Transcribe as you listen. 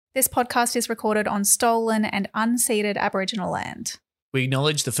This podcast is recorded on stolen and unceded Aboriginal land. We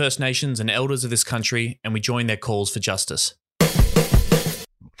acknowledge the First Nations and elders of this country, and we join their calls for justice.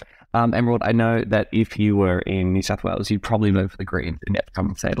 Emerald, I know that if you were in New South Wales, you'd probably vote for the Greens in the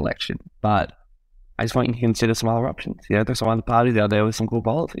upcoming state election. But I just want you to consider some other options. You know, there's some other parties out there with some cool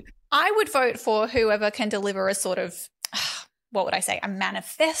policies. I would vote for whoever can deliver a sort of, what would I say, a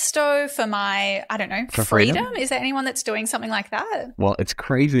manifesto for my, I don't know, for freedom? Is there anyone that's doing something like that? Well, it's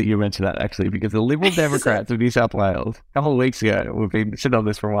crazy that you mentioned that, actually, because the Liberal Democrats of New South Wales, a couple of weeks ago, we've been sitting on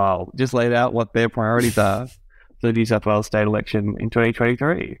this for a while, just laid out what their priorities are for the New South Wales state election in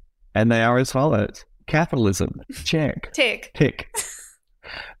 2023. And they are as follows. Capitalism, check. Tick. Tick.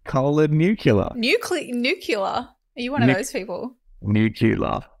 Nuclear. Nuclear. Are you one of those people?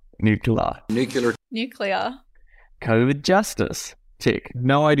 Nuclear. COVID justice. Tick.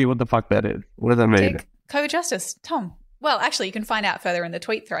 No idea what the fuck that is. What does that mean? Tick. COVID justice. Tom. Well, actually, you can find out further in the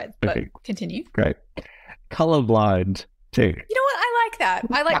tweet thread, but okay. Continue. Great. Colorblind. Tick. You know what? I like that.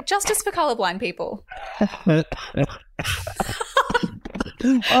 I like justice for colorblind people.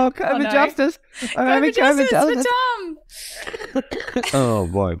 Oh, COVID justice. COVID justice for Tom. Oh,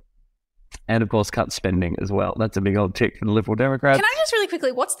 boy. And, of course, cut spending as well. That's a big old tick for the Liberal Democrats. Can I just really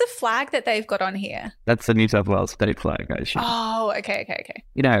quickly, what's the flag that they've got on here? That's the New South Wales state flag, I assume. Oh, okay.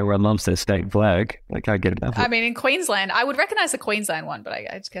 You know, everyone loves their state flag. I can't get enough of it. I mean, in Queensland, I would recognise the Queensland one, but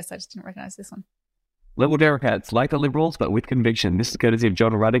I guess I just didn't recognise this one. Liberal Democrats, like the Liberals, but with conviction. This is courtesy of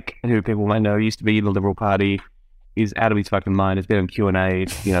John Ruddock, who people may know used to be in the Liberal Party. Is out of his fucking mind. Has been on Q&A,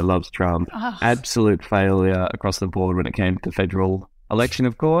 loves Trump. Oh. Absolute failure across the board when it came to federal election,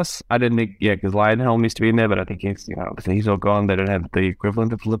 of course. I didn't think, because Lionhelm used to be in there, but I think he's, obviously he's all gone. They don't have the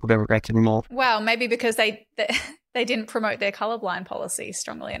equivalent of Liberal Democrats anymore. Well, maybe because they didn't promote their colourblind policy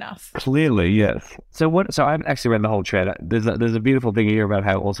strongly enough. Clearly, yes. So I haven't actually read the whole thread. There's a beautiful thing here about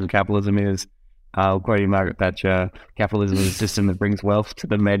how awesome capitalism is. Quoting Margaret Thatcher, capitalism is a system that brings wealth to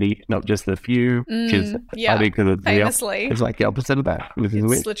the many, not just the few. Which is funny because famously. It's like the opposite of that.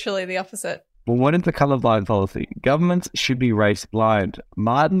 It's literally the opposite. Well, what is the colourblind policy? Governments should be race blind.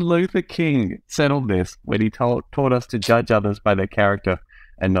 Martin Luther King settled this when he taught us to judge others by their character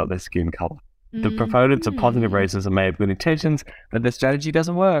and not their skin colour. The proponents of positive racism may have good intentions, but their strategy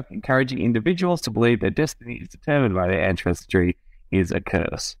doesn't work. Encouraging individuals to believe their destiny is determined by their ancestry is a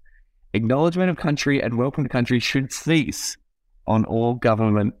curse. Acknowledgement of country and welcome to country should cease on all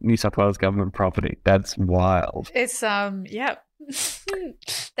New South Wales government property. That's wild. It's yeah.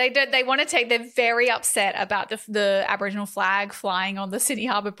 They want to take. They're very upset about the Aboriginal flag flying on the Sydney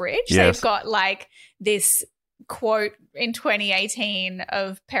Harbour Bridge. Yes. They've got like this quote in 2018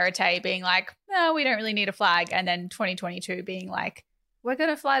 of Perrottet being like, "No, we don't really need a flag," and then 2022 being like, "We're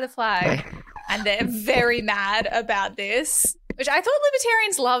going to fly the flag," and they're very mad about this. Which I thought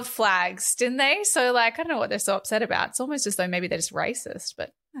libertarians loved flags, didn't they? So, I don't know what they're so upset about. It's almost as though maybe they're just racist,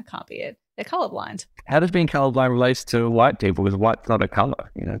 but that can't be it. They're colourblind. How does being colourblind relate to white people? Because white's not a colour,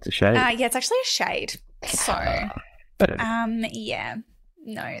 it's a shade. Yeah, it's actually a shade. So, yeah.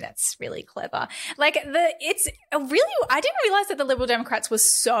 No, that's really clever. I didn't realize that the Liberal Democrats were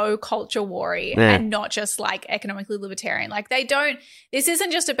so culture warry and not just economically libertarian. This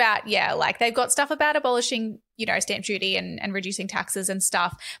isn't just about, they've got stuff about abolishing, stamp duty and reducing taxes and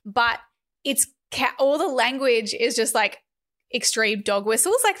stuff, but it's all the language is just extreme dog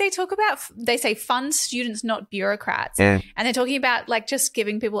whistles. They say fund students, not bureaucrats. Yeah. And they're talking about just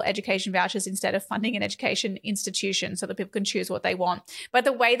giving people education vouchers instead of funding an education institution so that people can choose what they want. But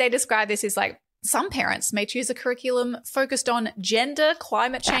the way they describe this is some parents may choose a curriculum focused on gender,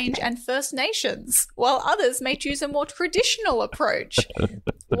 climate change, and First Nations, while others may choose a more traditional approach.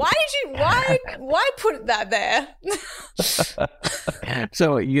 Why put that there?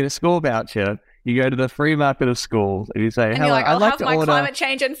 So you get a school voucher. You go to the free market of schools and you say, and hello, you're I'd like have to my order climate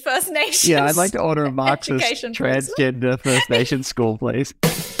change and First Nations. Yeah, I'd like to order a Marxist education, transgender First Nations school, please.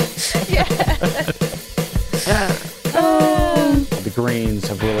 Yeah. The Greens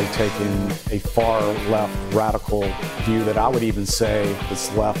have really taken a far left radical view that I would even say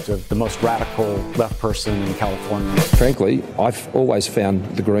is left of the most radical left person in California. Frankly, I've always found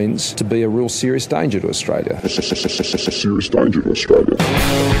the Greens to be a real serious danger to Australia. A serious danger to Australia.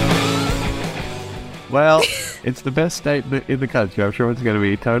 Well, it's the best state in the country. I'm sure it's going to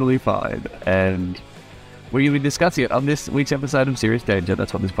be totally fine. And we're going to be discussing it on this week's episode of Serious Danger.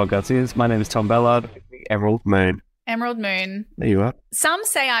 That's what this podcast is. My name is Tom Ballard. Emerald Moon. Emerald Moon. There you are. Some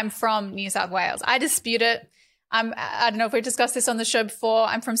say I'm from New South Wales. I dispute it. I don't know if we've discussed this on the show before.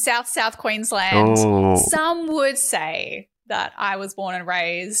 I'm from South Queensland. Oh. Some would say that I was born and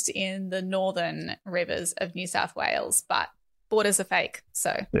raised in the northern rivers of New South Wales, but borders are fake.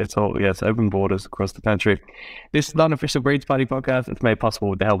 So it's all, yes, open borders across the country. This is not an official Greens Party podcast. It's made possible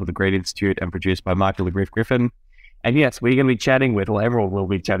with the help of the Green Institute and produced by Michael Griffin. And yes, we're going to be chatting with, well, everyone will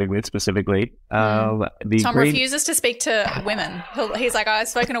be chatting with specifically. Tom refuses to speak to women. He's like, I've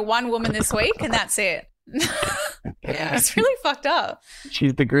spoken to one woman this week and that's it. Yeah, it's really fucked up.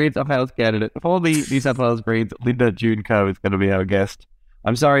 She's the Greens House candidate. For the New South Wales Greens, Lynda-June is going to be our guest.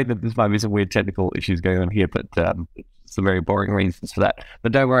 I'm sorry that this might be some weird technical issues going on here, but some very boring reasons for that.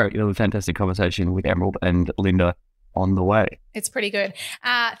 But don't worry, a fantastic conversation with Emerald and Linda on the way. It's pretty good.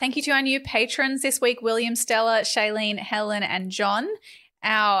 Thank you to our new patrons this week, William, Stella, Shailene, Helen, and John,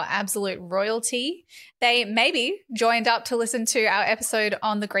 our absolute royalty. They maybe joined up to listen to our episode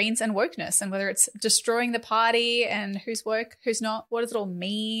on the Greens and wokeness and whether it's destroying the party and who's woke, who's not, what does it all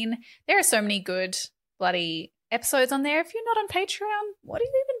mean? There are so many good bloody episodes on there. If you're not on Patreon, what are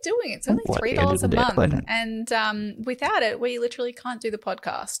you even doing? It's only $3 a month. And without it, we literally can't do the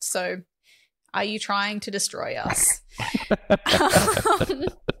podcast. So are you trying to destroy us?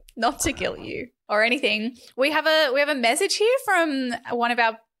 Not to kill you or anything. We have a message here from one of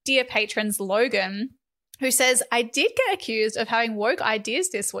our dear patrons, Logan, who says, I did get accused of having woke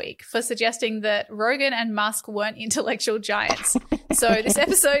ideas this week for suggesting that Rogan and Musk weren't intellectual giants. So this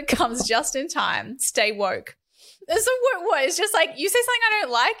episode comes just in time. Stay woke. So what? It's just like you say something I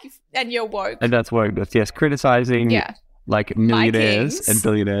don't like and you're woke. And that's wokeness. Yes, criticizing like millionaires and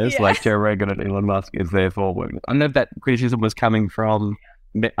billionaires like Joe Rogan and Elon Musk is therefore wokeness. I don't know if that criticism was coming from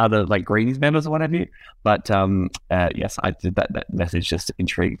other like Greens members or what have you, but yes, I did that message just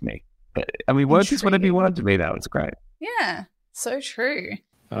intrigued me. But I mean, work is whatever you want it to be now. It's great. Yeah, so true.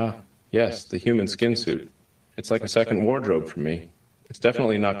 Yes, the human skin suit. It's like a second wardrobe for me. It's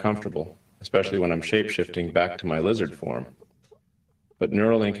definitely not comfortable, especially when I'm shape-shifting back to my lizard form. But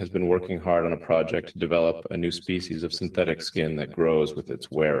Neuralink has been working hard on a project to develop a new species of synthetic skin that grows with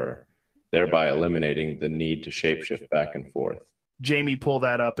its wearer, thereby eliminating the need to shapeshift back and forth. Jamie, pull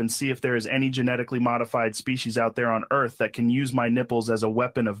that up and see if there is any genetically modified species out there on Earth that can use my nipples as a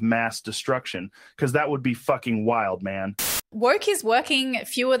weapon of mass destruction, because that would be fucking wild, man. Woke is working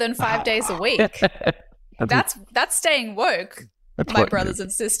fewer than 5 days a week. That's staying woke. That's my brothers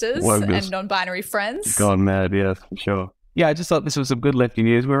and sisters and non-binary friends. Gone mad, yes, for sure. Yeah, I just thought this was some good lefty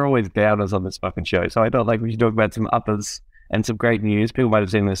news. We're always downers on this fucking show, so I thought like we should talk about some uppers and some great news. People might have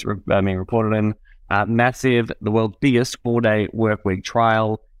seen this being reported in. Massive, the world's biggest 4-day work week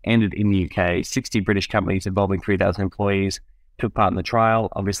trial ended in the UK. 60 British companies involving 3,000 employees took part in the trial.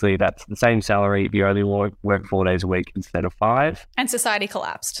 Obviously, that's the same salary if you only work 4 days a week instead of 5. And society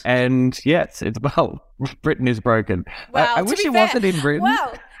collapsed. And yes, Britain is broken. Well, I wish it wasn't in Britain.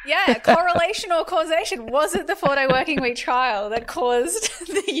 Well, yeah, correlation or causation. Was it the 4-day working week trial that caused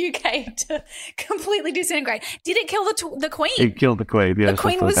the UK to completely disintegrate? Did it kill the Queen? It killed the Queen, yes. The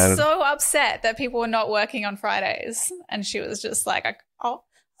Queen was so upset that people were not working on Fridays. And she was just like, I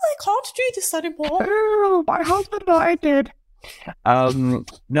can't do this anymore. Oh, my husband and I did.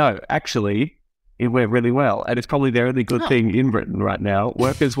 No, actually, it went really well. And it's probably the only good thing in Britain right now.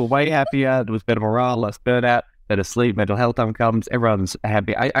 Workers were way happier. There was better morale, less burnout. Better sleep, mental health outcomes, everyone's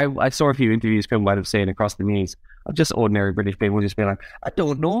happy. I saw a few interviews people might have seen across the news of just ordinary British people just being like, I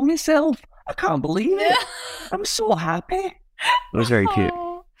don't know myself. I can't believe it. I'm so happy. It was very cute.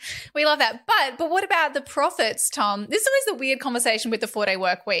 We love that. But what about the profits, Tom? This is always the weird conversation with the 4-day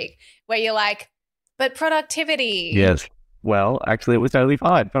work week where you're like, but productivity. Yes. Well, actually, it was totally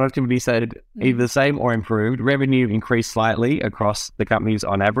fine. Productivity stayed either the same or improved. Revenue increased slightly across the companies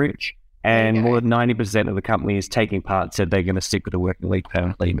on average. And more than 90% of the companies taking part said they're going to stick with the working week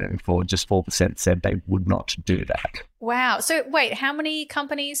permanently moving forward. Just 4% said they would not do that. Wow. So wait, how many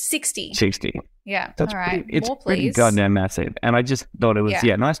companies? 60? 60. Yeah. That's all right. It's more, pretty please. goddamn massive. And I just thought it was,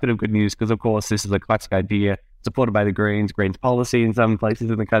 a nice bit of good news because, of course, this is a classic idea supported by the Greens policy in some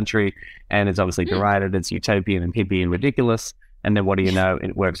places in the country. And it's obviously derided as utopian and hippie and ridiculous. And then what do you know?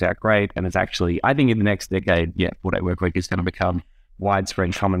 It works out great. And it's actually, I think in the next decade, 4-day work week is going to become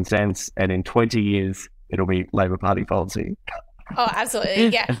widespread common sense, and in 20 years it'll be Labor Party policy. Oh, absolutely.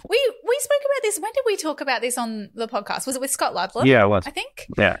 Yeah. We spoke about this. When did we talk about this on the podcast? Was it with Scott Ludlam? Yeah, it was. I think.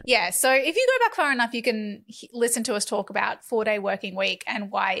 Yeah. So if you go back far enough, you can listen to us talk about 4-day working week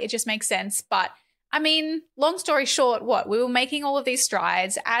and why it just makes sense. But I mean, long story short, we were making all of these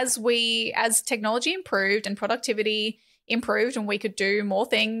strides as technology improved and productivity improved and we could do more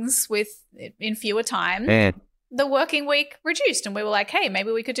things in fewer time. Man. the working week reduced, and we were like, hey,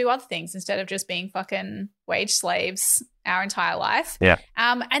 maybe we could do other things instead of just being fucking wage slaves our entire life. Yeah.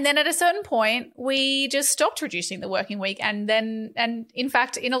 And then at a certain point, we just stopped reducing the working week, and in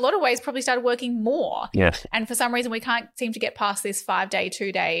fact, in a lot of ways, probably started working more. Yes. And for some reason, we can't seem to get past this 5-day,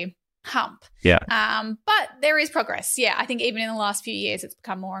 2-day hump. Yeah. But there is progress. Yeah, I think even in the last few years, it's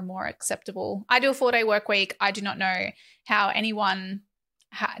become more and more acceptable. I do a 4-day work week. I do not know how anyone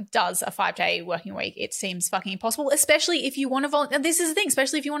does a 5-day working week. It seems fucking impossible, especially if you want to volunteer. This is the thing,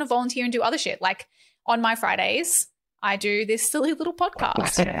 especially if you want to volunteer and do other shit. Like on my Fridays, I do this silly little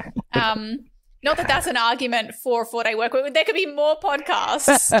podcast. Not that that's an argument for a 4-day work week. There could be more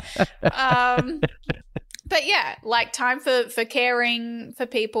podcasts. But yeah, like time for caring for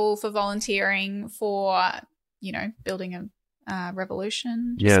people, for volunteering, for, building a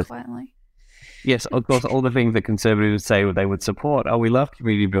revolution. Just quietly. Yes, of course, all the things that conservatives say they would support. Oh, we love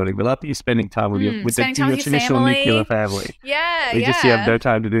community building. We love you spending time with your traditional nuclear family. Yeah, you have no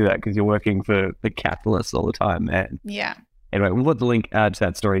time to do that because you're working for the capitalists all the time, man. Yeah. Anyway, we'll put the link to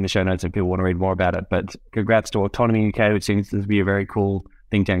that story in the show notes if people want to read more about it. But congrats to Autonomy UK, which seems to be a very cool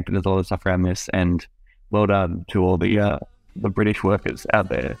think tank, but there's a lot of stuff around this. And well done to all the British workers out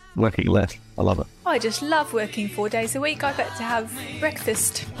there working less. I love it. I just love working 4 days a week. I get to have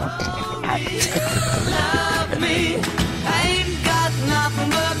breakfast. Love me. I ain't got nothing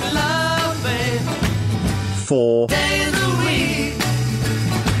but love, babe. 4 days a week.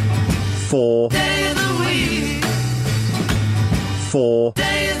 4 days a week. 4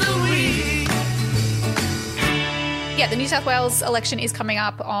 days a week. Yeah, the New South Wales election is coming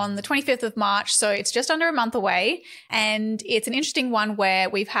up on the 25th of March, so it's just under a month away. And it's an interesting one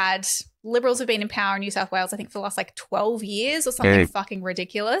where we've had Liberals have been in power in New South Wales, I think, for the last 12 years or something fucking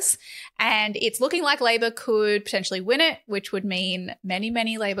ridiculous. And it's looking like Labor could potentially win it, which would mean many,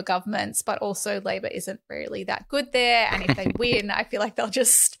 many Labor governments, but also Labor isn't really that good there. And if they win, I feel like they'll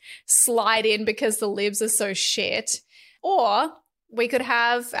just slide in because the Libs are so shit. Or we could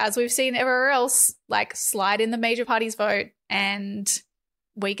have, as we've seen everywhere else, slide in the major parties vote and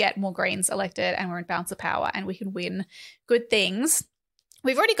we get more Greens elected and we're in balance of power and we can win good things.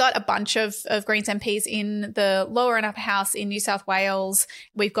 We've already got a bunch of Greens MPs in the lower and upper house in New South Wales.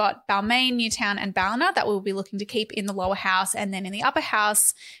 We've got Balmain, Newtown and Ballina that we'll be looking to keep in the lower house. And then in the upper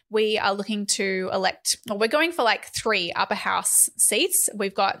house, we are looking to we're going for 3 upper house seats.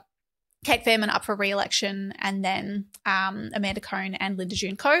 We've got Kate Fairman up for re-election, and then Amanda Cohn and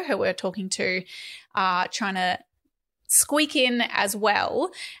Lynda-June who we're talking to, trying to squeak in as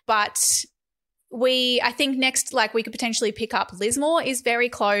well. But I think next, we could potentially pick up Lismore is very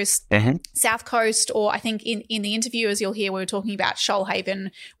close, South Coast, or I think in the interview, as you'll hear, we were talking about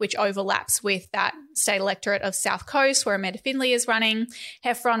Shoalhaven, which overlaps with that state electorate of South Coast, where Amanda Findlay is running,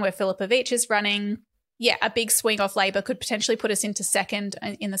 Heffron, where Philippa Veitch is running. Yeah, a big swing off Labor could potentially put us into second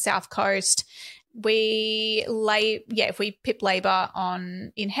in the South Coast. If we pip Labor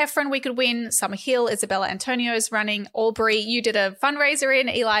in Heffron, we could win. Summerhill, Isabella Antonio is running. Albury, you did a fundraiser in.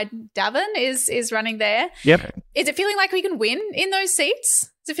 Eli Davin is running there. Yep. Is it feeling like we can win in those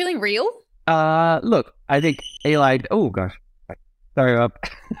seats? Is it feeling real? Look, I think Eli. Oh gosh, sorry,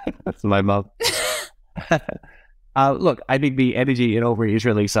 that's my mum. Look, I think the energy in Albury is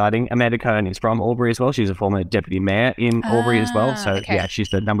really exciting. Amanda Cohn is from Albury as well. She's a former deputy mayor in Albury as well. So, yeah, she's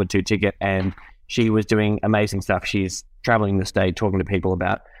the number 2 ticket and she was doing amazing stuff. She's traveling the state, talking to people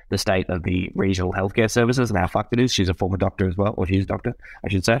about the state of the regional healthcare services and how fucked it is. She's a former doctor as well, or she's a doctor, I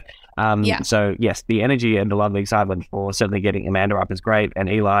should say. So, yes, the energy and the lovely excitement for certainly getting Amanda up is great. And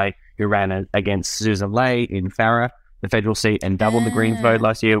Eli, who ran against Susan Lay in Farrer, the federal seat, and doubled the Greens vote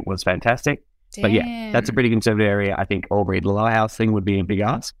last year, was fantastic. Damn. But yeah, that's a pretty conservative area. I think Albury, the lower house thing would be a big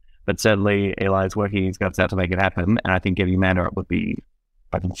ask. But certainly Eli's working his guts out to make it happen. And I think getting Amanda up would be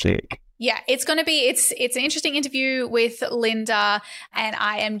fucking sick. Yeah, it's going to be, it's an interesting interview with Lynda, and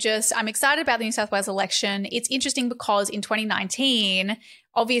I'm excited about the New South Wales election. It's interesting because in 2019,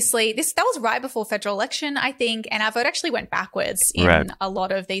 obviously that was right before federal election, I think, and our vote actually went backwards in a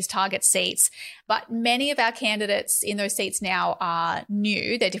lot of these target seats. But many of our candidates in those seats now are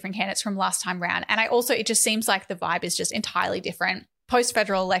new. They're different candidates from last time round. And it just seems like the vibe is just entirely different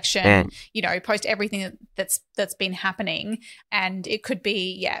post-federal election, post everything that's been happening, and it could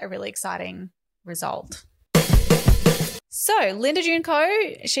be, a really exciting result. So, Lynda-June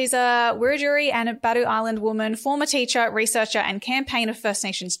she's a Wiradjuri and a Badu Island woman, former teacher, researcher, and campaigner for First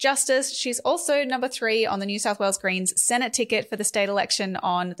Nations justice. She's also number 3 on the New South Wales Greens Senate ticket for the state election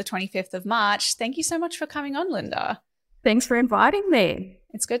on the 25th of March. Thank you so much for coming on, Lynda. Thanks for inviting me.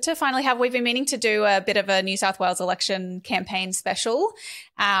 It's good to finally have. We've been meaning to do a bit of a New South Wales election campaign special.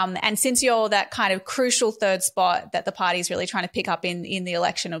 And since you're that kind of crucial third spot that the party's really trying to pick up in the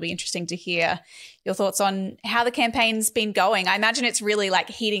election, it'll be interesting to hear your thoughts on how the campaign's been going. I imagine it's really like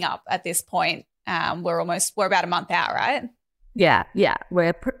heating up at this point. We're about a month out, right? Yeah.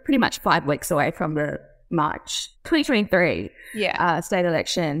 We're pretty much 5 weeks away from the March 2023 state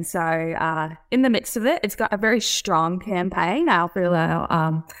election. So in the midst of it, it's got a very strong campaign. I feel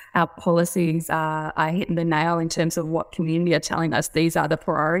our policies are hitting the nail in terms of what community are telling us these are the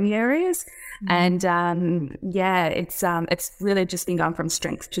priority areas. And it's really just been going from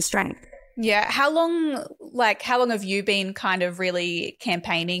strength to strength. Yeah. How long have you been kind of really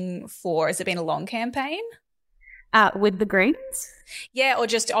campaigning for? Has it been a long campaign? With the Greens? Yeah, or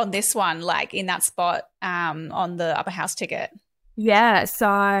just on this one, like in that spot on the upper house ticket. Yeah,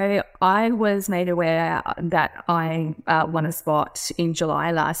 so I was made aware that I won a spot in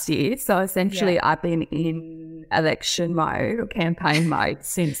July last year. So essentially I've been in election mode or campaign mode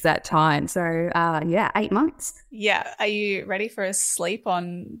since that time. So 8 months. Yeah. Are you ready for a sleep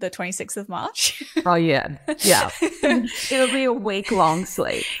on the 26th of March? Oh, yeah. It'll be a week-long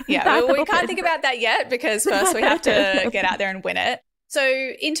sleep. Yeah, we can't think about that yet because first we have to get out there and win it. So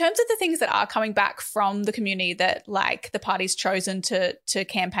in terms of the things that are coming back from the community that like the party's chosen to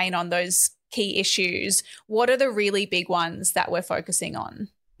campaign on those key issues, what are the really big ones that we're focusing on?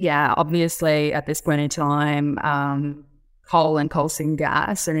 Yeah, obviously at this point in time, coal and coal seam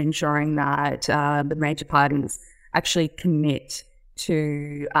gas and ensuring that the major parties actually commit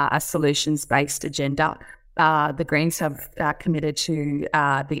to a solutions-based agenda. The Greens have committed to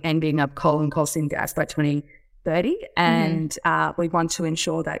the ending of coal and coal seam gas by 2030, and we want to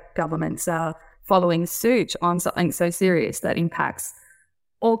ensure that governments are following suit on something so serious that impacts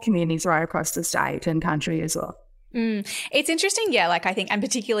all communities right across the state and country as well. It's interesting, like I think, and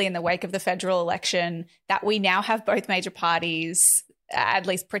particularly in the wake of the federal election, that we now have both major parties at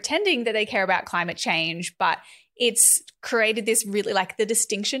least pretending that they care about climate change, but it's created this really, like the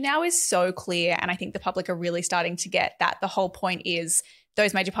distinction now is so clear, and I think the public are really starting to get that the whole point is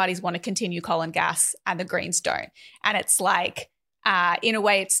those major parties want to continue coal and gas and the Greens don't. And it's like, in a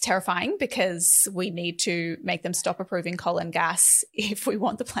way, it's terrifying because we need to make them stop approving coal and gas if we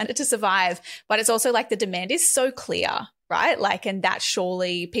want the planet to survive. But it's also like the demand is so clear, right? Like, and that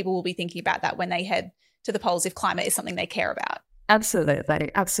surely people will be thinking about that when they head to the polls if climate is something they care about.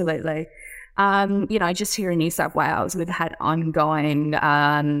 Absolutely. Just here in New South Wales, we've had ongoing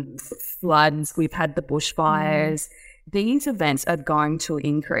floods, we've had the bushfires. These events are going to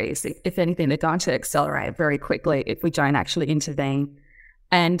increase. If anything, they're going to accelerate very quickly if we don't actually intervene.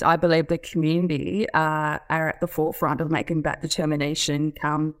 And I believe the community are at the forefront of making that determination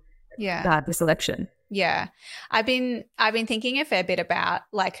come this election. Yeah. I've been thinking a fair bit about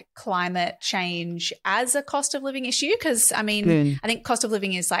like climate change as a cost of living issue because, I mean, I think cost of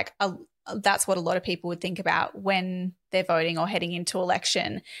living is like that's what a lot of people would think about when they're voting or heading into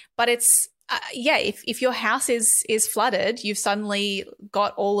election. But it's if your house is flooded, you've suddenly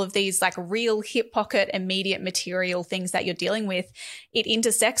got all of these like real hip pocket immediate material things that you're dealing with. It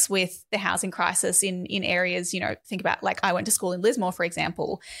intersects with the housing crisis in areas, think about like I went to school in Lismore, for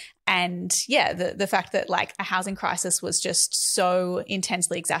example. And the fact that like a housing crisis was just so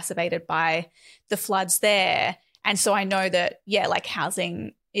intensely exacerbated by the floods there. And so I know that, like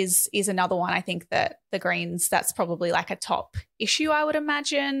housing is another one. I think that the Greens, that's probably like a top issue, I would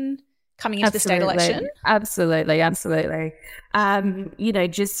imagine, coming into the state election. Absolutely.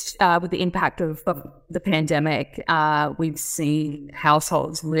 Just with the impact of the pandemic, we've seen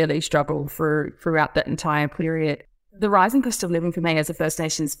households really struggle throughout that entire period. The rising cost of living for me as a First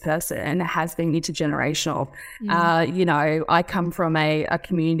Nations person has been intergenerational. I come from a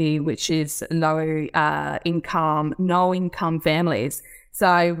community which is no income families.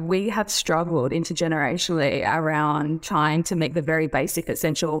 So we have struggled intergenerationally around trying to meet the very basic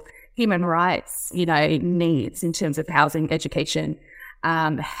essential human rights, needs in terms of housing, education,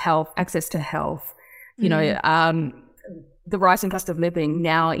 health, access to health. The rising cost of living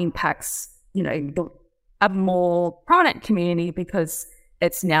now impacts, a more prominent community because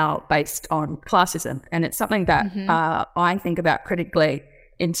it's now based on classism. And it's something that I think about critically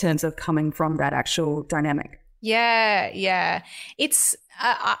in terms of coming from that actual dynamic. Yeah. It's,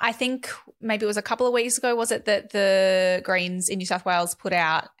 I think maybe it was a couple of weeks ago, was it, that the Greens in New South Wales put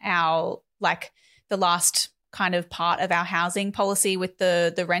out the last kind of part of our housing policy with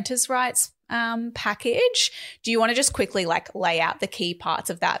the renters' rights package. Do you want to just quickly lay out the key parts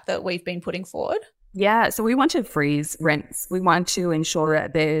of that we've been putting forward? Yeah, so we want to freeze rents. We want to ensure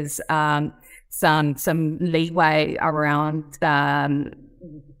that there's some leeway around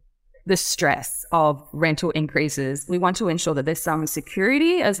the stress of rental increases. We want to ensure that there's some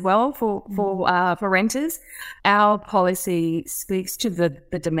security as well for renters. Our policy speaks to the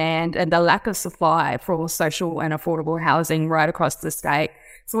demand and the lack of supply for social and affordable housing right across the state.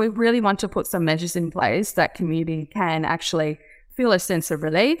 So we really want to put some measures in place that community can actually feel a sense of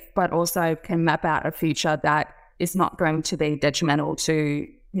relief, but also can map out a future that is not going to be detrimental to,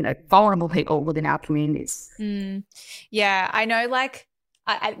 vulnerable people within our communities. Yeah, I know,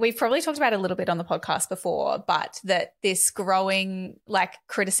 we've probably talked about it a little bit on the podcast before, but that this growing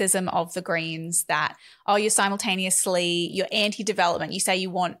criticism of the Greens that, you're anti-development. You say you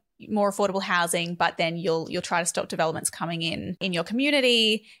want more affordable housing, but then you'll try to stop developments coming in your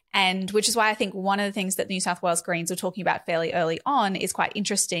community. And which is why I think one of the things that New South Wales Greens were talking about fairly early on is quite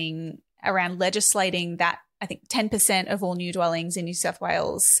interesting around legislating that I think 10% of all new dwellings in New South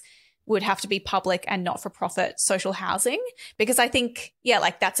Wales would have to be public and not-for-profit social housing, because I think,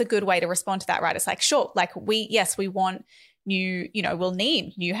 that's a good way to respond to that, right? It's sure, we want new, we'll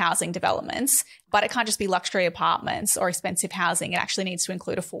need new housing developments, but it can't just be luxury apartments or expensive housing. It actually needs to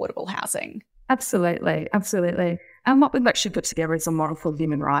include affordable housing. Absolutely. And what we've actually put together is a model for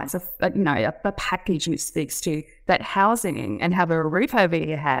human rights, a package which speaks to that housing and have a roof over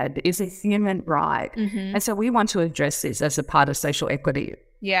your head is a human right. Mm-hmm. And so we want to address this as a part of social equity.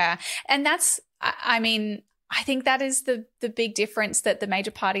 Yeah. And that's, I think that is the big difference, that the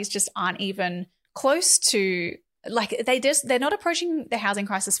major parties just aren't even close to, they're not approaching the housing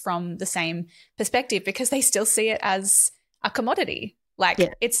crisis from the same perspective, because they still see it as a commodity.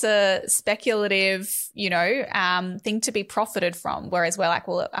 It's a speculative, thing to be profited from. Whereas we're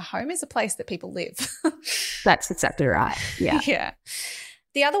a home is a place that people live. That's exactly right. Yeah. Yeah.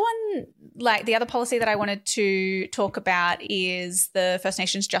 The other one, the other policy that I wanted to talk about is the First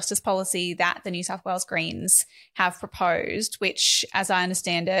Nations justice policy that the New South Wales Greens have proposed, which, as I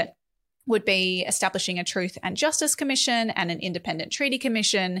understand it, would be establishing a Truth and Justice Commission and an independent treaty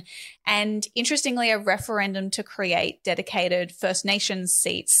commission, and interestingly, a referendum to create dedicated First Nations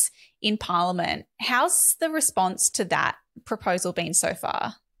seats in Parliament. How's the response to that proposal been so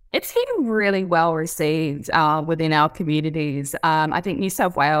far? It's been really well received within our communities. I think New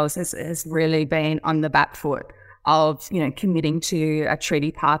South Wales has really been on the back foot of, committing to a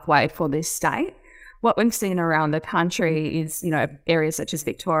treaty pathway for this state. What we've seen around the country is, areas such as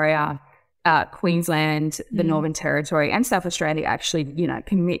Victoria, Queensland, the Northern Territory, and South Australia actually,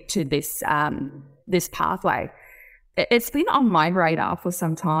 commit to this this pathway. It's been on my radar for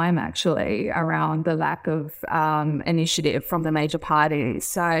some time, actually, around the lack of initiative from the major parties.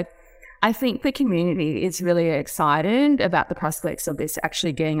 So I think the community is really excited about the prospects of this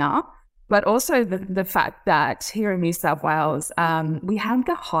actually getting up, but also the fact that here in New South Wales, we have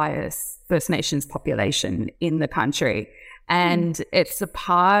the highest First Nations population in the country. And it's a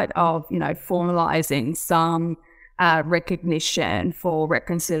part of, formalising some recognition for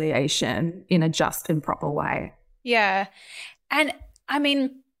reconciliation in a just and proper way. Yeah. And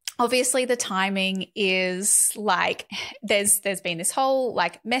obviously the timing is there's been this whole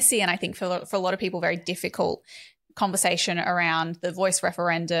messy and I think for a lot of people very difficult conversation around the voice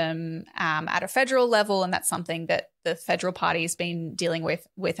referendum at a federal level. And that's something that the federal party has been dealing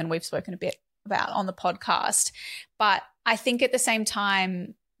with and we've spoken a bit about on the podcast. But I think at the same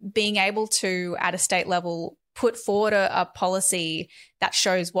time, being able to, at a state level, put forward a policy that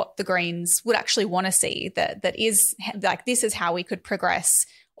shows what the Greens would actually want to see, that is this is how we could progress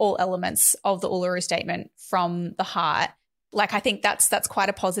all elements of the Uluru Statement from the heart. I think that's quite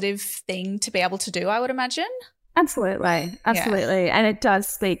a positive thing to be able to do, I would imagine. Absolutely. Yeah. And it does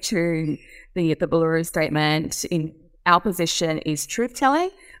speak to the Uluru Statement. In our position is truth-telling.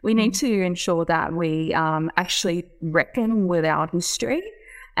 We need to ensure that we actually reckon with our history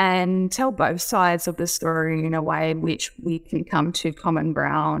and tell both sides of the story in a way in which we can come to common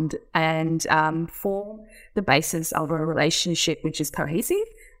ground and form the basis of a relationship which is cohesive,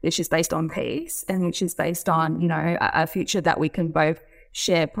 which is based on peace, and which is based on, a future that we can both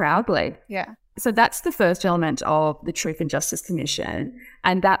share proudly. Yeah. So that's the first element of the Truth and Justice Commission,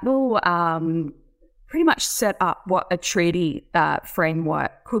 and that will pretty much set up what a treaty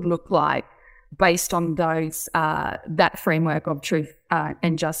framework could look like based on those that framework of truth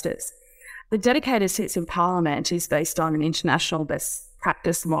and justice. The dedicated seats in Parliament is based on an international best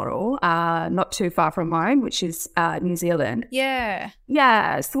practice model, not too far from home, which is New Zealand. Yeah.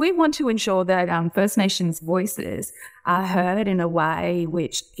 Yeah. So we want to ensure that First Nations voices are heard in a way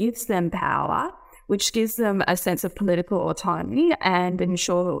which gives them power, which gives them a sense of political autonomy, and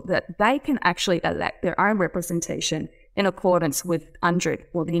ensure that they can actually elect their own representation in accordance with UNDRIP,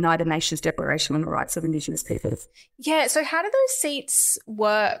 or the United Nations Declaration on the Rights of Indigenous Peoples. Yeah, so how do those seats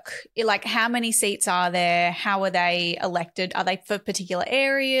work? Like, how many seats are there? How are they elected? Are they for particular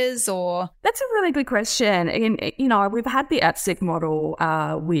areas or? That's a really good question. And, you know, we've had the ATSIC model,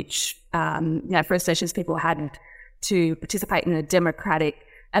 which, you know, First Nations people hadn't to participate in a democratic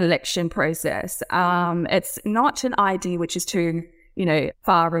election process. It's not an ID which is too, you know,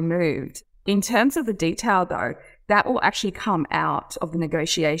 far removed. In terms of the detail, though, that will actually come out of the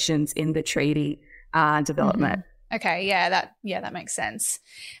negotiations in the treaty development. Mm-hmm. Okay, that makes sense.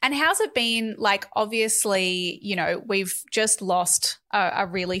 And how's it been? Like, obviously, you know, we've just lost a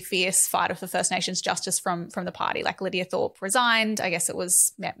really fierce fighter for First Nations justice from the party. Like, Lydia Thorpe resigned. I guess it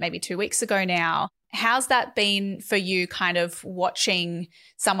was maybe 2 weeks ago now. How's that been for you, kind of watching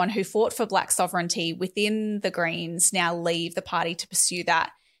someone who fought for Black sovereignty within the Greens now leave the party to pursue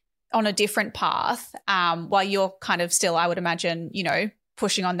that on a different path, while you're kind of still, I would imagine, you know,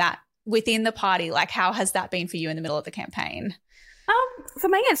 pushing on that within the party? Like, how has that been for you in the middle of the campaign? For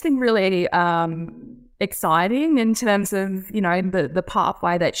me, it's been really exciting in terms of, you know, the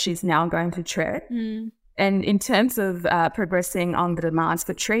pathway that she's now going to tread. And in terms of progressing on the demands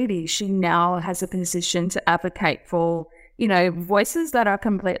for treaty, she now has a position to advocate for, you know, voices that are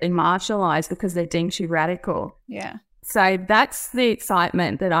completely marginalised because they're deemed too radical. Yeah. So that's the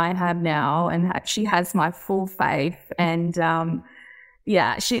excitement that I have now, and she has my full faith. And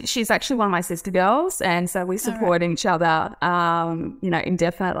she's actually one of my sister girls, and so we support each other, you know,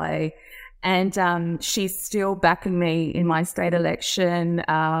 indefinitely. And she's still backing me in my state election.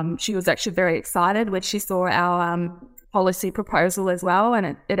 She was actually very excited when she saw our policy proposal as well,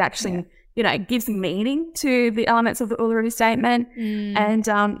 and it actually, you know, it gives meaning to the elements of the Uluru Statement. And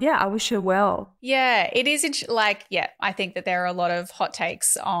I wish her well. Yeah, it is I think that there are a lot of hot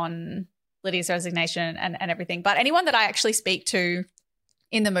takes on Lydia's resignation and everything. But anyone that I actually speak to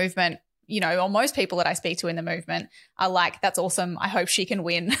in the movement, you know, or most people that I speak to in the movement are like, that's awesome. I hope she can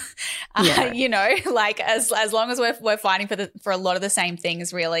win. You know, like as long as we're fighting for a lot of the same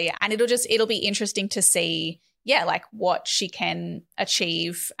things, really. And it'll be interesting to see, like what she can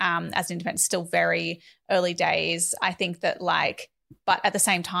achieve as an independent. Still very early days. I think that but at the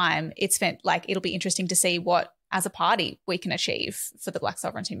same time, it'll be interesting to see what as a party we can achieve for the Black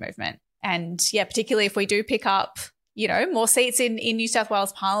sovereignty movement. And particularly if we do pick up, you know, more seats in New South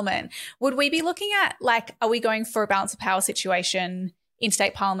Wales Parliament, would we be looking at, are we going for a balance of power situation in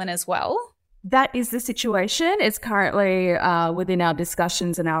state parliament as well? That is the situation. It's currently within our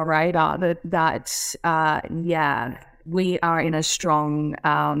discussions and our radar that we are in a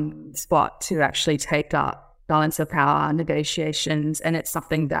strong spot to actually take up balance of power negotiations, and it's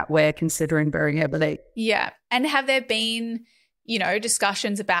something that we're considering very heavily. Yeah. And have there been, you know,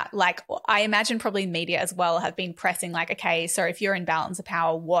 discussions about, I imagine probably media as well have been pressing, okay, so if you're in balance of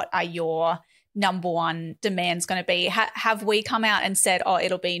power, what are your number one demands going to be? Have we come out and said,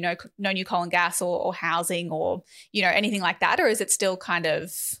 it'll be no new coal and gas or housing or, you know, anything like that? Or is it still kind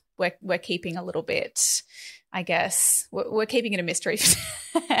of, we're keeping a little bit, I guess, we're keeping it a mystery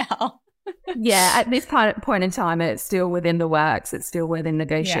for now? Yeah, at this point in time, it's still within the works. It's still within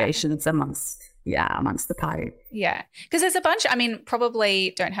negotiations amongst the party. Yeah, because there's a bunch,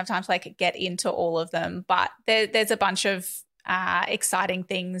 probably don't have time to get into all of them, but there's a bunch of exciting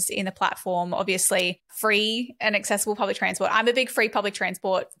things in the platform. Obviously, free and accessible public transport. I'm a big free public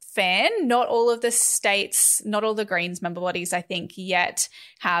transport fan. Not all of the states, not all the Greens member bodies, I think, yet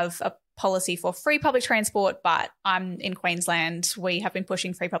have a policy for free public transport, but I'm in Queensland. We have been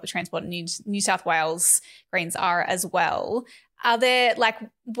pushing free public transport, and New South Wales Greens are as well. Are there,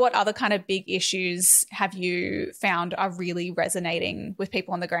 what other kind of big issues have you found are really resonating with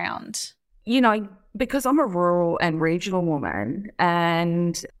people on the ground? You know, because I'm a rural and regional woman,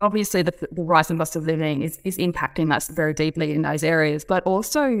 and obviously the rise in cost of living is impacting us very deeply in those areas, but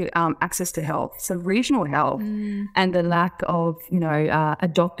also access to health. So regional health and the lack of,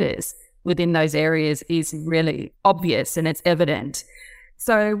 doctors within those areas is really obvious, and it's evident.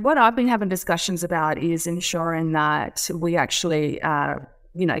 So what I've been having discussions about is ensuring that we actually,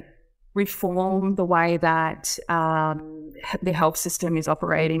 reform the way that the health system is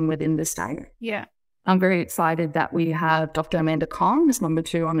operating within the state. Yeah. I'm very excited that we have Dr. Amanda Kong as number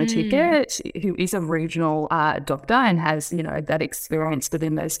 2 on the ticket, who is a regional doctor and has, that experience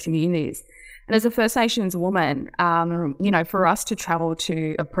within those communities. And as a First Nations woman, for us to travel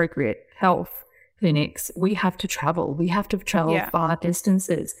to appropriate health clinics, we have to travel. We have to travel far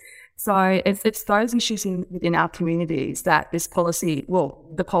distances. So it's those issues within our communities that the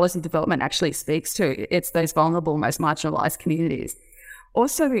policy development actually speaks to. It's those vulnerable, most marginalised communities.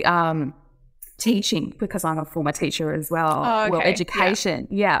 Also, teaching, because I'm a former teacher as well. Oh, okay. Well, education.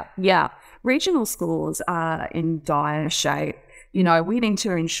 Yeah. Regional schools are in dire shape. You know, we need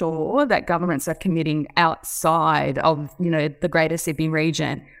to ensure that governments are committing outside of, you know, the greater Sydney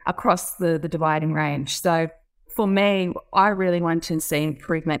region across the dividing range. So for me, I really want to see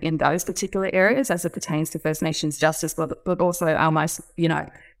improvement in those particular areas as it pertains to First Nations justice, but also our most, you know,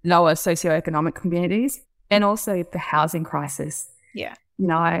 lower socioeconomic communities, and also the housing crisis. Yeah. You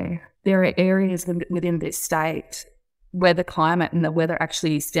know, there are areas within this state where the climate and the weather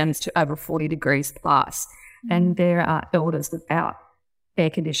actually extends to over 40 degrees plus, and there are elders without air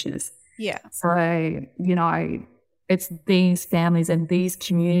conditioners. Yeah. So, you know, it's these families and these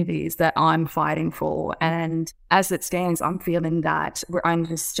communities that I'm fighting for. And as it stands, I'm feeling that we're only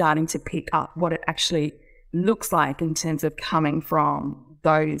just starting to pick up what it actually looks like in terms of coming from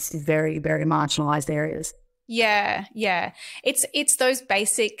those very, very marginalised areas. Yeah. It's those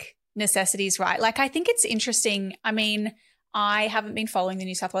basic necessities, right? Like, I think it's interesting. I mean, I haven't been following the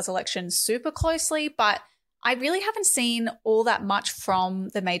New South Wales election super closely, but I really haven't seen all that much from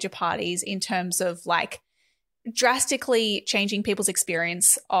the major parties in terms of like drastically changing people's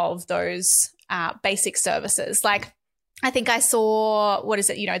experience of those basic services. Like, I think I saw,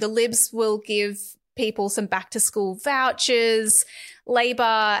 the Libs will give people some back to school vouchers. Labor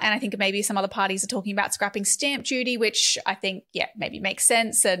and I think maybe some other parties are talking about scrapping stamp duty, which I think, maybe makes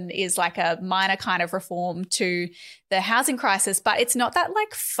sense and is like a minor kind of reform to the housing crisis. But it's not that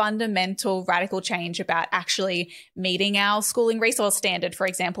like fundamental radical change about actually meeting our schooling resource standard, for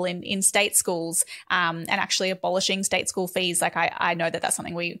example, in state schools, and actually abolishing state school fees. Like I know that that's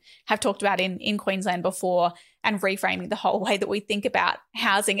something we have talked about in Queensland before, and reframing the whole way that we think about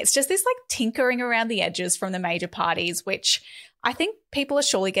housing. It's just this like tinkering around the edges from the major parties, which I think people are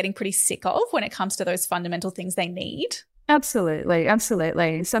surely getting pretty sick of when it comes to those fundamental things they need. Absolutely.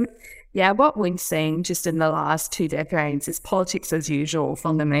 So, what we've seen just in the last 2 decades is politics as usual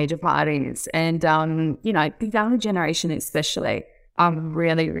from the major parties. And, the younger generation especially, I'm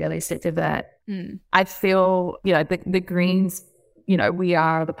really, really sick of it. I feel, the Greens, we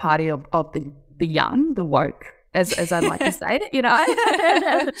are the party of the young, the woke, as I'd like to say it,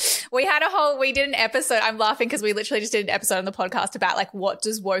 We did an episode. I'm laughing because we literally just did an episode on the podcast about like, what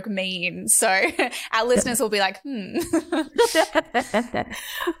does woke mean? So our listeners will be like,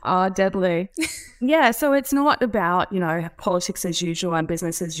 Oh, deadly. Yeah. So it's not about, politics as usual and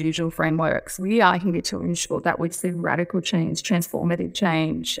business as usual frameworks. We are here to ensure that we see radical change, transformative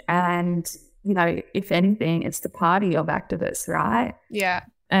change. And, if anything, it's the party of activists, right? Yeah.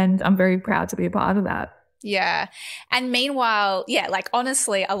 And I'm very proud to be a part of that. Yeah. And meanwhile, like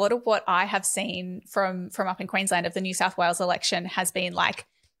honestly, a lot of what I have seen from up in Queensland of the New South Wales election has been like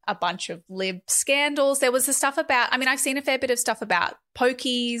a bunch of Lib scandals. There was the stuff about, I've seen a fair bit of stuff about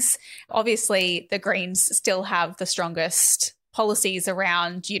pokies. Obviously, the Greens still have the strongest policies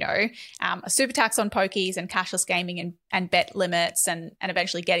around, a super tax on pokies and cashless gaming and bet limits and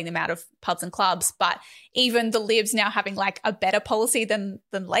eventually getting them out of pubs and clubs. But even the Libs now having like a better policy than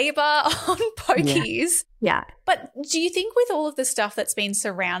Labor on pokies. Yeah. But do you think with all of the stuff that's been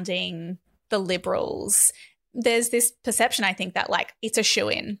surrounding the Liberals, there's this perception, I think, that like it's a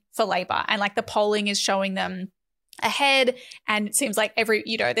shoo-in for Labor and like the polling is showing them ahead, and it seems like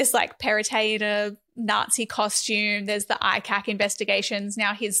there's like Perrottet in a Nazi costume, there's the ICAC investigations,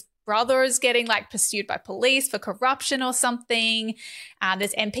 now his brother is getting like pursued by police for corruption or something,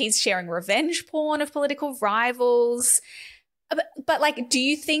 there's MPs sharing revenge porn of political rivals, but like, do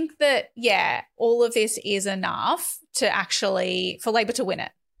you think that all of this is enough to actually for Labor to win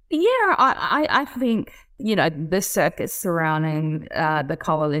it? I think, the circus surrounding the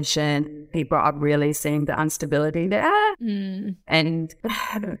coalition, people are really seeing the instability there. And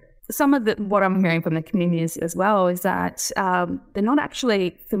some of what I'm hearing from the community as well is that they're not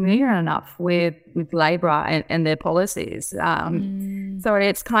actually familiar enough with Labor and their policies. So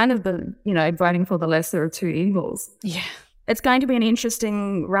it's kind of voting for the lesser of two evils. Yeah. It's going to be an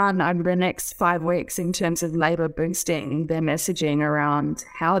interesting run over the next 5 weeks in terms of Labor boosting their messaging around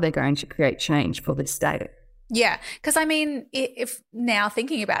how they're going to create change for this state. Yeah, because if now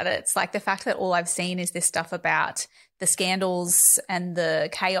thinking about it, it's like the fact that all I've seen is this stuff about the scandals and the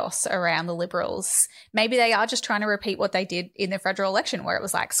chaos around the Liberals. Maybe they are just trying to repeat what they did in the federal election, where it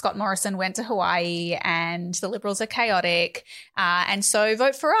was like Scott Morrison went to Hawaii and the Liberals are chaotic, and so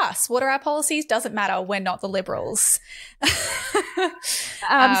vote for us. What are our policies? Doesn't matter. We're not the Liberals.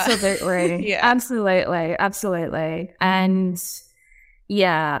 Absolutely. Absolutely. And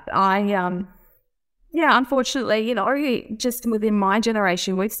unfortunately, just within my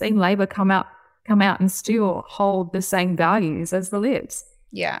generation, we've seen Labor come out and still hold the same values as the Libs.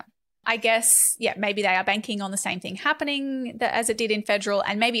 Yeah. I guess, yeah, maybe they are banking on the same thing happening as it did in federal,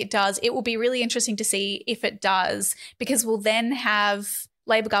 and maybe it does. It will be really interesting to see if it does, because we'll then have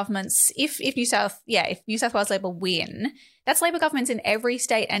Labor governments, if New South Wales Labor win, that's Labor governments in every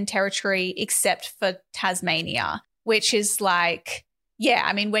state and territory except for Tasmania, which is like, yeah,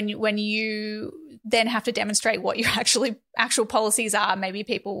 I mean, when you then have to demonstrate what your actual policies are, maybe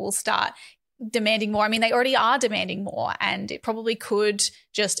people will start demanding more. I mean, they already are demanding more, and it probably could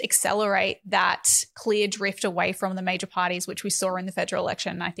just accelerate that clear drift away from the major parties, which we saw in the federal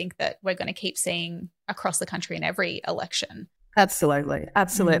election. I think that we're going to keep seeing across the country in every election. Absolutely.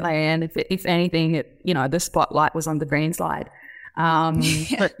 And if anything, the spotlight was on the Green side.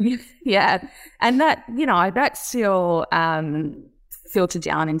 But yeah, and that, that's still filtered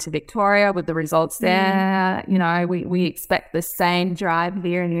down into Victoria with the results there. We expect the same drive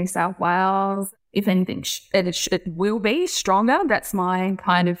here in New South Wales. If anything, it will be stronger. That's my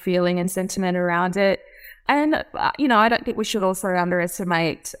kind of feeling and sentiment around it. And, I don't think we should also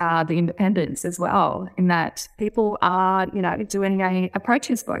underestimate the independents as well, in that people are, doing a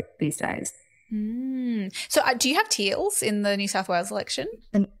protest vote these days. So do you have Teals in the New South Wales election?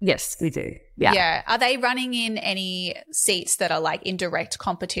 Yes, we do. Yeah. Yeah. Are they running in any seats that are like in direct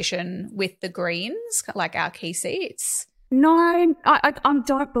competition with the Greens, like our key seats? No, I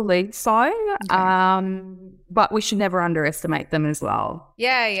don't believe so. Okay. But we should never underestimate them as well.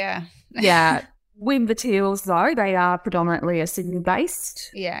 Yeah. Yeah. With the Teals, though, they are predominantly a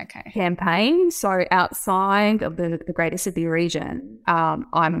Sydney-based campaign. So outside of the Greater Sydney region,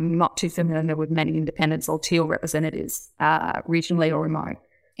 I'm not too familiar with many independents or Teal representatives regionally or remote.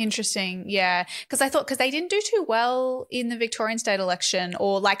 Interesting, yeah. Because they didn't do too well in the Victorian state election,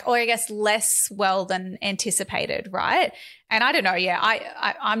 or I guess less well than anticipated, right? And I don't know, yeah,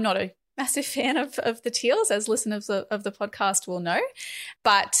 I'm not a massive fan of the Teals, as listeners of the podcast will know.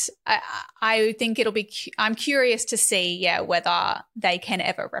 But I think I'm curious to see, whether they can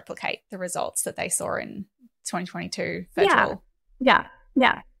ever replicate the results that they saw in 2022 federal. Yeah.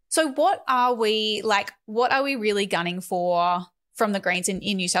 So what are we really gunning for from the Greens in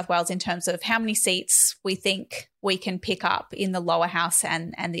New South Wales in terms of how many seats we think we can pick up in the lower house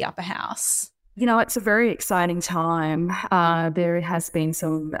and the upper house? It's a very exciting time. There has been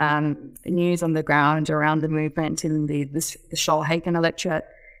some news on the ground around the movement in the Shoalhaven electorate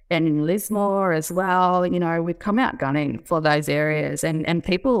and in Lismore as well. We've come out gunning for those areas, and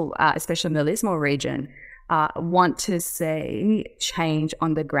people, especially in the Lismore region, want to see change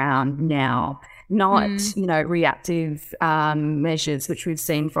on the ground now, not, reactive measures, which we've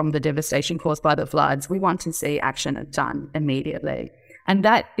seen from the devastation caused by the floods. We want to see action done immediately. And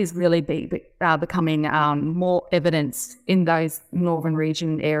that is really becoming more evidence in those northern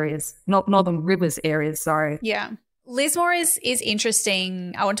region areas, northern rivers areas, sorry. Yeah. Lismore is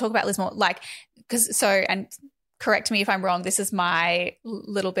interesting. I want to talk about Lismore, and correct me if I'm wrong, this is my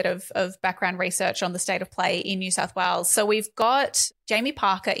little bit of background research on the state of play in New South Wales. So we've got Jamie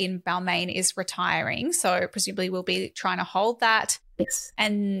Parker in Balmain is retiring, so presumably we'll be trying to hold that. Yes.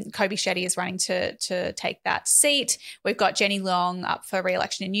 And Kobe Shetty is running to take that seat. We've got Jenny Long up for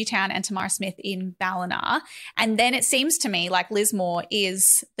re-election in Newtown and Tamara Smith in Ballina. And then it seems to me like Lismore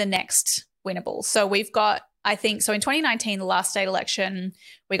is the next winnable. So we've got, I think, so in 2019, the last state election,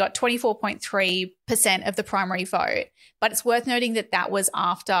 we got 24.3% of the primary vote. But it's worth noting that was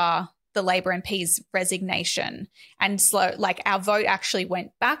after the Labor MP's resignation. And our vote actually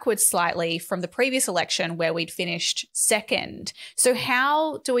went backwards slightly from the previous election where we'd finished second. So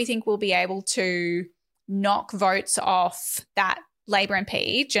how do we think we'll be able to knock votes off that Labor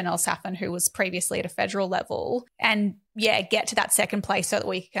MP, Janelle Saffin, who was previously at a federal level, and, get to that second place so that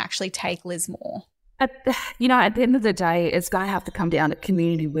we can actually take Lismore? At the end of the day, it's going to have to come down to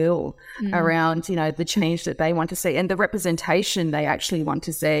community will around, the change that they want to see and the representation they actually want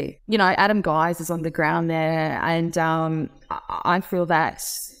to see. Adam Guise is on the ground there, and I feel that,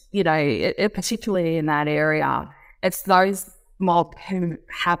 particularly in that area, it's those mob who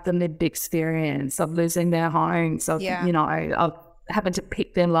have the lived experience of losing their homes, of having to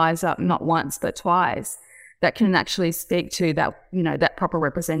pick their lives up not once but twice, that can actually speak to that, that proper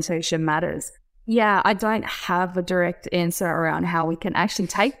representation matters. Yeah, I don't have a direct answer around how we can actually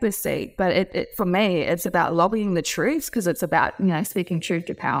take this seat, but for me, it's about lobbying the truth, because it's about, speaking truth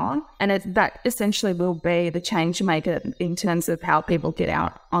to power. And that essentially will be the change maker in terms of how people get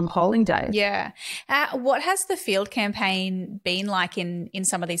out on polling day. Yeah. What has the field campaign been like in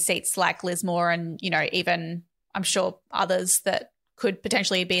some of these seats like Lismore and, even I'm sure others that could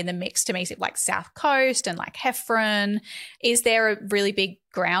potentially be in the mix to me, like South Coast and like Heffron? Is there a really big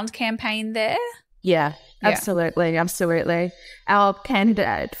ground campaign there? Yeah, absolutely. Our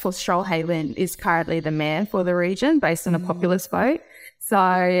candidate for Shoalhaven is currently the mayor for the region based on a populist vote. So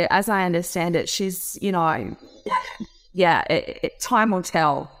as I understand it, she's, time will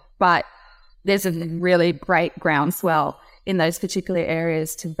tell, but there's a really great groundswell in those particular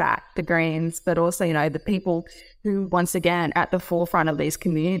areas to back the Greens, but also, the people who, once again, at the forefront of these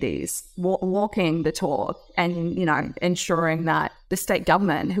communities, walking the talk and, ensuring that the state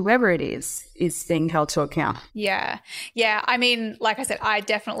government, whoever it is being held to account. Yeah. Yeah. I mean, like I said, I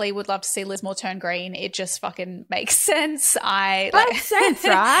definitely would love to see Lismore turn green. It just fucking makes sense. Makes sense,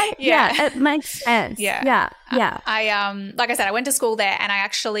 right? Yeah. It makes sense. Yeah. Yeah. I like I said, I went to school there, and I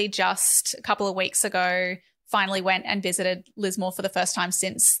actually just a couple of weeks ago finally went and visited Lismore for the first time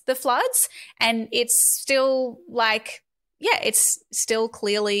since the floods. And it's still it's still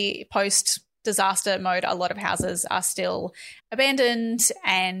clearly post-disaster mode. A lot of houses are still abandoned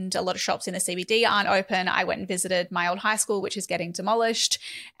and a lot of shops in the CBD aren't open. I went and visited my old high school, which is getting demolished.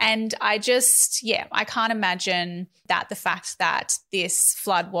 And I can't imagine that the fact that this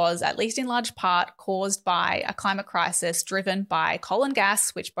flood was, at least in large part, caused by a climate crisis driven by coal and gas,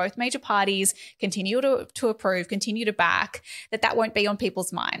 which both major parties continue to approve, continue to back, that won't be on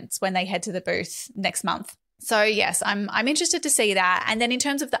people's minds when they head to the booth next month. So yes, I'm interested to see that. And then in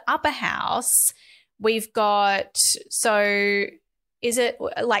terms of the upper house, we've got, so is it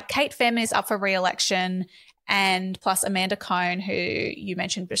like Kate Femme is up for re-election, and plus Amanda Cohn, who you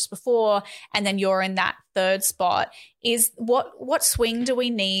mentioned just before, and then you're in that third spot. Is what swing do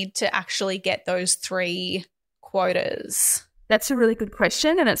we need to actually get those 3 quotas? That's a really good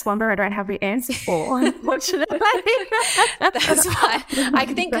question, and it's one where I don't have the answer for, unfortunately. That's fine. I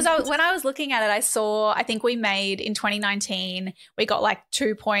think because when I was looking at it, I think we made in 2019, we got like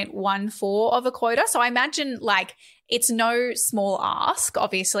 2.14 of a quota. So I imagine it's no small ask,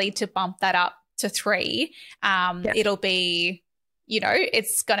 obviously, to bump that up to 3. It'll be,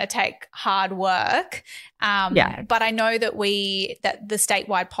 it's going to take hard work. But I know that the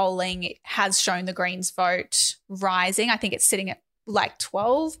statewide polling has shown the Greens vote rising. I think it's sitting at like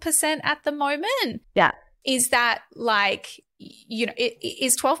 12% at the moment. Yeah. Is that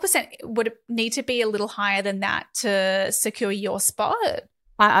is 12%, would it need to be a little higher than that to secure your spot?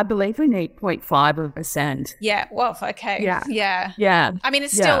 I believe we need 0.5%. Yeah. Well, okay. Yeah. I mean,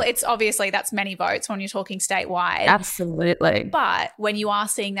 it's obviously that's many votes when you're talking statewide. Absolutely. But when you are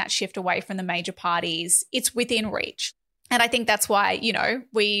seeing that shift away from the major parties, it's within reach. And I think that's why,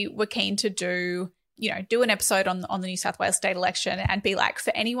 we were keen to do an episode on the New South Wales state election and be like,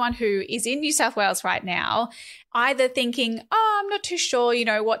 for anyone who is in New South Wales right now, either thinking, I'm not too sure,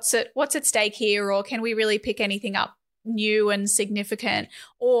 what's at stake here, or can we really pick anything up new and significant,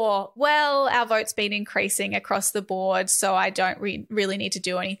 or our vote's been increasing across the board, so I don't really need to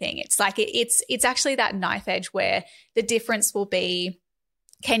do anything. It's like it's actually that knife edge where the difference will be,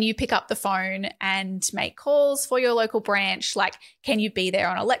 can you pick up the phone and make calls for your local branch? Like, can you be there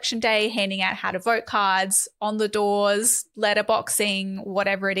on election day handing out how to vote cards on the doors, letterboxing,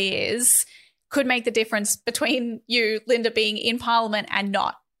 whatever it is, could make the difference between you, Lynda, being in Parliament and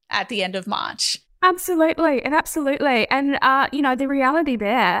not at the end of March. Absolutely. And, the reality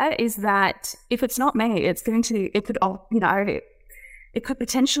there is that if it's not me, it could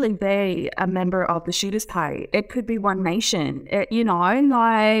potentially be a member of the Shooters Party. It could be One Nation.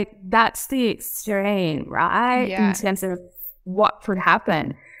 That's the extreme, right? Yeah. In terms of what could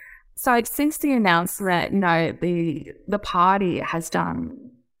happen. So since the announcement, the party has done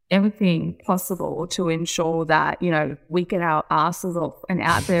everything possible to ensure that, we get our asses off and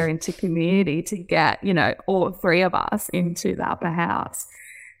out there into community to get, all 3 of us into the upper house.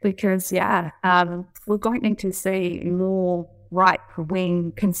 Because, we're going to see more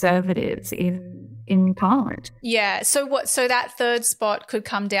right-wing conservatives in Parliament. Yeah. So that third spot could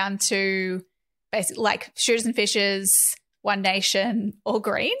come down to basically like Shooters and Fishers, One Nation, or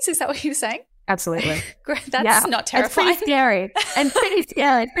Greens. Is that what you're saying? Absolutely. That's not terrifying. It's pretty scary and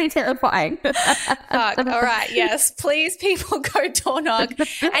pretty terrifying. Fuck. All right. Yes. Please, people, go door knock. And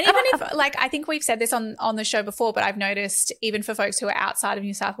even if, I think we've said this on the show before, but I've noticed even for folks who are outside of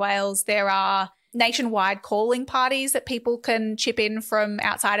New South Wales, there are nationwide calling parties that people can chip in from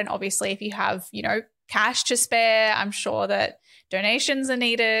outside. And obviously, if you have, cash to spare, I'm sure that donations are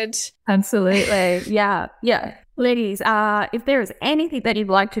needed. Absolutely. Yeah. Ladies, if there is anything that you'd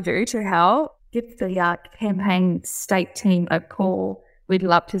like to do to help, give the campaign state team a call. We'd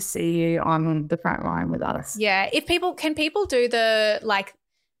love to see you on the front line with us. Yeah. Can people do the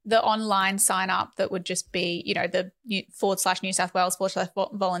online sign up that would just be, the /New South Wales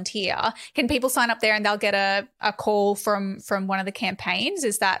 /volunteer. Can people sign up there and they'll get a call from one of the campaigns?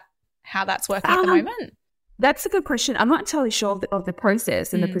 Is that how that's working at the moment? That's a good question. I'm not entirely sure of the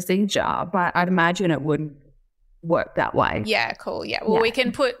process and the procedure, but I'd imagine it would work that way. Yeah, cool. Yeah. Well, we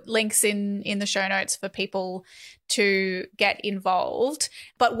can put links in the show notes for people to get involved.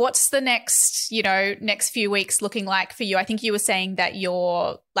 But what's the next few weeks looking like for you? I think you were saying that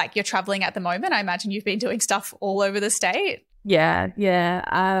you're traveling at the moment. I imagine you've been doing stuff all over the state. Yeah.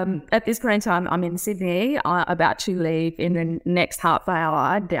 At this point in time, I'm in Sydney. I'm about to leave in the next half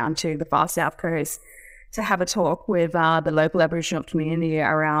hour down to the far south coast to have a talk with the local Aboriginal community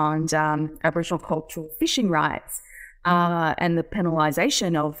around Aboriginal cultural fishing rights and the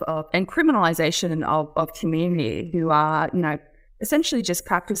penalisation and criminalisation of community who are, essentially just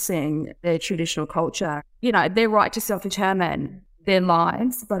practising their traditional culture, their right to self-determine their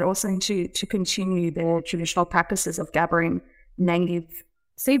lives, but also to continue their traditional practices of gathering native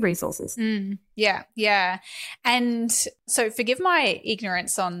seed resources. Yeah. And so forgive my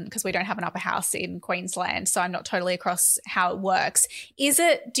ignorance because we don't have an upper house in Queensland, so I'm not totally across how it works.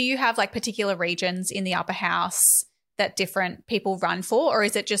 Do you have like particular regions in the upper house that different people run for, or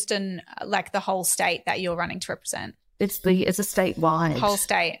is it just the whole state that you're running to represent? It's a statewide. Whole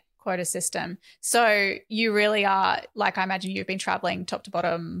state quota system. So you really are, I imagine you've been traveling top to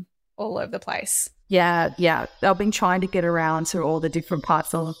bottom all over the place. Yeah. I've been trying to get around to all the different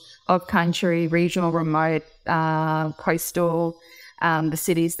parts of country, regional, remote, coastal, the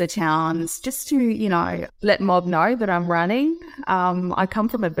cities, the towns, just to, let mob know that I'm running. I come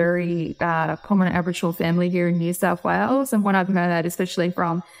from a very prominent Aboriginal family here in New South Wales. And when I've heard that, especially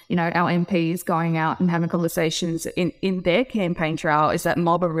from, our MPs going out and having conversations in their campaign trail, is that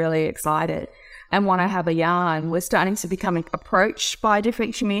mob are really excited and want to have a yarn. We're starting to become approached by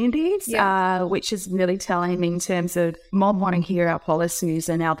different communities, which is really telling in terms of mob wanting to hear our policies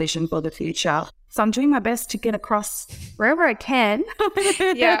and our vision for the future. So I'm doing my best to get across wherever I can.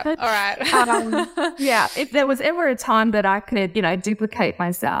 Yeah, all right. If there was ever a time that I could, duplicate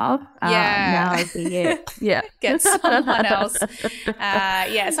myself, now would be it. Yeah. Get someone else.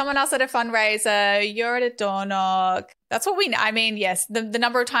 Someone else at a fundraiser. You're at a door knock. That's what yes, the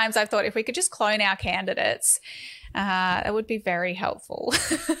number of times I've thought if we could just clone our candidates, it would be very helpful.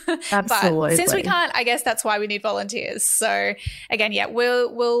 Absolutely. But since we can't, I guess that's why we need volunteers. So again,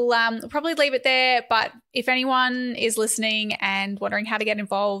 we'll probably leave it there. But if anyone is listening and wondering how to get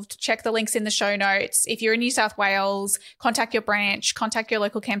involved, check the links in the show notes. If you're in New South Wales, contact your branch, contact your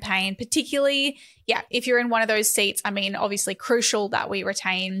local campaign, particularly, if you're in one of those seats. Obviously crucial that we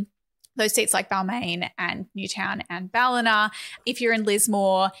retain those seats like Balmain and Newtown and Ballina. If you're in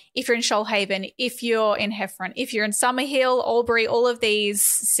Lismore, if you're in Shoalhaven, if you're in Heffron, if you're in Summerhill, Albury, all of these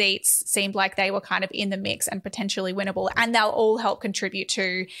seats seemed like they were kind of in the mix and potentially winnable, and they'll all help contribute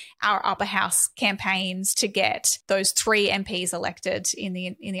to our upper house campaigns to get those 3 MPs elected in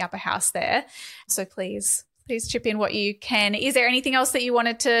the upper house there. So please chip in what you can. Is there anything else that you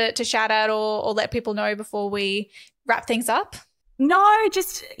wanted to shout out or let people know before we wrap things up? No,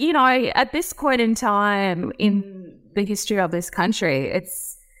 just, at this point in time in the history of this country,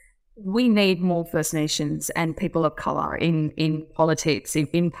 we need more First Nations and people of colour in politics,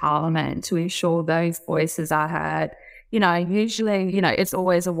 in Parliament, to ensure those voices are heard. Usually, it's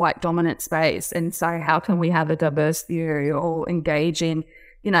always a white dominant space. And so how can we have a diverse view or engage in,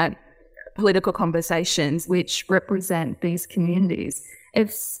 political conversations which represent these communities?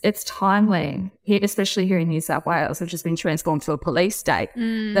 It's timely, especially here in New South Wales, which has been transformed to a police state,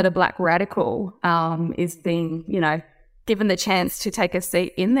 that a black radical is being, given the chance to take a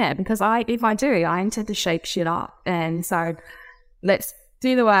seat in there. Because if I do, I intend to shape shit up. And so let's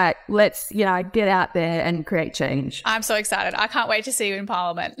do the work. Let's, get out there and create change. I'm so excited. I can't wait to see you in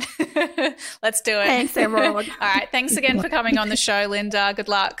Parliament. Let's do it. Thanks, everyone. All right. Thanks again for coming on the show, Lynda. Good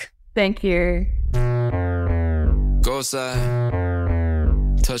luck. Thank you. Go outside.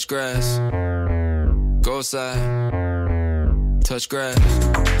 Touch grass, go outside, touch grass,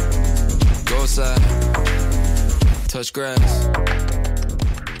 go outside, touch grass.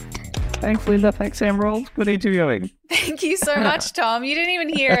 Thanks, Lynda. Thanks, Emerald. Good interviewing. Thank you so much, Tom. You didn't even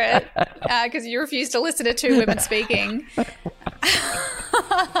hear it because you refused to listen to 2 women speaking.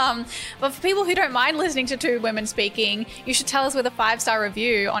 But for people who don't mind listening to 2 women speaking, you should tell us with a 5-star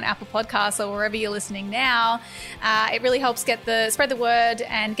review on Apple Podcasts or wherever you're listening now. It really helps spread the word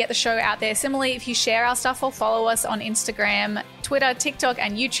and get the show out there. Similarly, if you share our stuff or follow us on Instagram, Twitter, TikTok,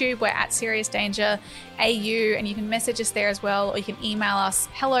 and YouTube, we're at Serious Danger AU, and you can message us there as well, or you can email us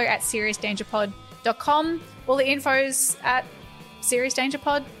hello@seriousdangerpod.com. All the info's at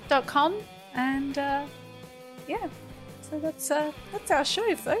seriousdangerpod.com, and so that's our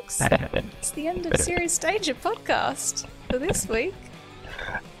show, folks. It's the end of Serious Danger podcast for this week.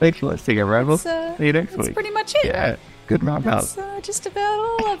 Thanks for listening, everyone. See you next week. That's pretty much it. Yeah. Good round out. That's just about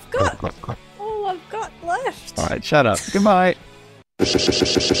all I've got. All I've got left. All right, shut up. Goodbye.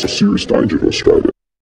 Serious danger to Australia.